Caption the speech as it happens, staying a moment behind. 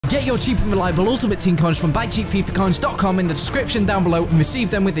Get your cheap and reliable Ultimate Team coins from buycheapfifacoins.com in the description down below and receive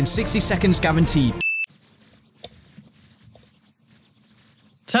them within 60 seconds guaranteed.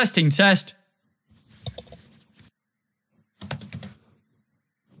 Testing test.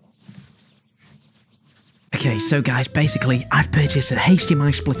 Okay, so guys, basically, I've purchased a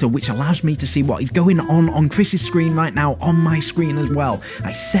HDMI splitter which allows me to see what is going on Chris's screen right now, on my screen as well.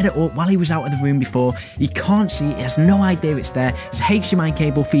 I set it up while he was out of the room before. He can't see it, he has no idea it's there. It's a HDMI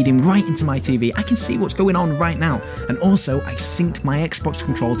cable feeding right into my TV. I can see what's going on right now. And also, I synced my Xbox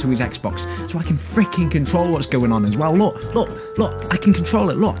controller to his Xbox, so I can freaking control what's going on as well. Look, I can control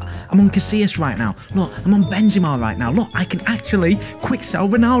it. Look, I'm on Casillas right now. Look, I'm on Benzema right now. Look, I can actually quick sell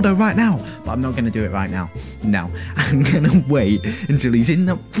Ronaldo right now. But I'm not going to do it right now. No, I'm gonna wait until he's in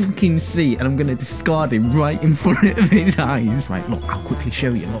that fucking seat and I'm gonna discard him right in front of his eyes. Right, look, I'll quickly show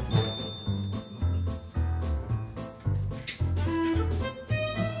you, look.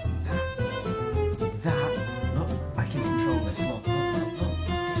 Look, I can control this, look.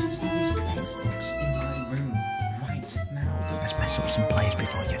 This is his Xbox in my room right now. Let's mess up some players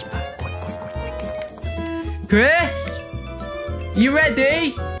before he gets back. Quick. Chris? You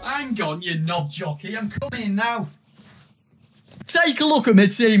ready? Hang on, you knob jockey. I'm coming in now. Take a look at my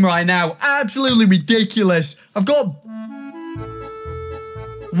team right now. Absolutely ridiculous. I've got...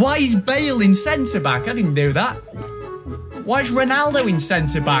 Why is Bale in centre-back? I didn't do that. Why is Ronaldo in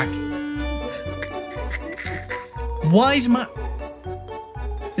centre-back? Why is my...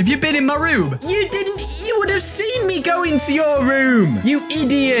 Have you been in my room? You didn't. You would have seen me go into your room. You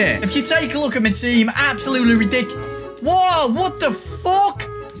idiot. If you take a look at my team, absolutely ridiculous. Whoa, what the fuck?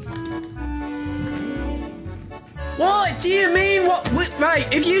 What do you mean? What? Right,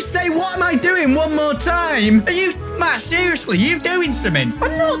 if you say what am I doing one more time. Are you... Matt, seriously, you doing something?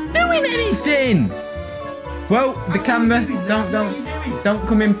 I'm not doing anything. Well, the camera, don't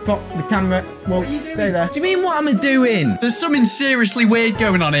come in for the camera. Well, stay there. Do you mean what am I doing? There's something seriously weird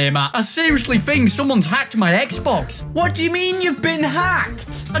going on here, Matt. I seriously think someone's hacked my Xbox. What do you mean you've been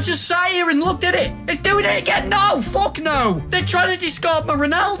hacked? I just sat here and looked at it. It's doing it again. No, fuck no. They're trying to discard my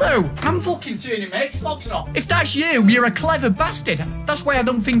Ronaldo. I'm fucking turning my Xbox off. If that's you, you're a clever bastard. That's why I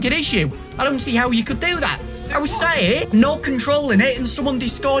don't think it is you. I don't see how you could do that. I was sat here, not controlling it, and someone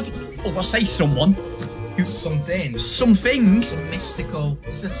discarded... Oh, if I say someone... Something. Something? Some mystical.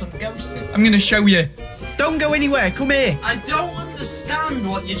 Is there some ghosting? I'm gonna show you. Don't go anywhere. Come here. I don't understand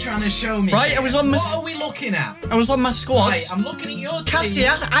what you're trying to show me. Right, here. I was on my... What are we looking at? I was on my squad. Right, I'm looking at your team.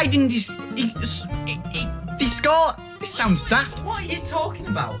 Cassia, I didn't discard... This sounds daft. What are you talking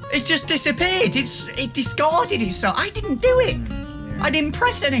about? It just disappeared. It discarded itself. I didn't do it. Yeah. I didn't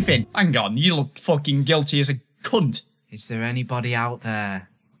press anything. Hang on, you look fucking guilty as a cunt. Is there anybody out there?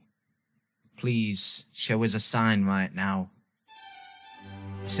 Please show us a sign right now.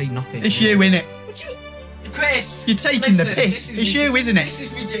 I see nothing. It's you, innit? Chris! You're taking the piss. It's you, isn't it? This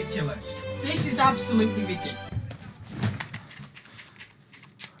is ridiculous. This is absolutely ridiculous.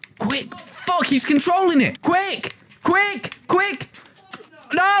 Quick! Fuck, he's controlling it! Quick!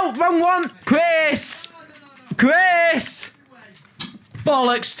 No, wrong one! Chris!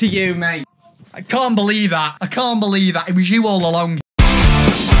 Bollocks to you, mate. I can't believe that. It was you all along.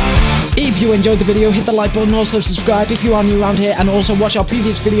 If you enjoyed the video, hit the like button, also subscribe if you are new around here, and also watch our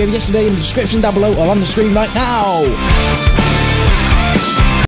previous video yesterday in the description down below or on the screen right now.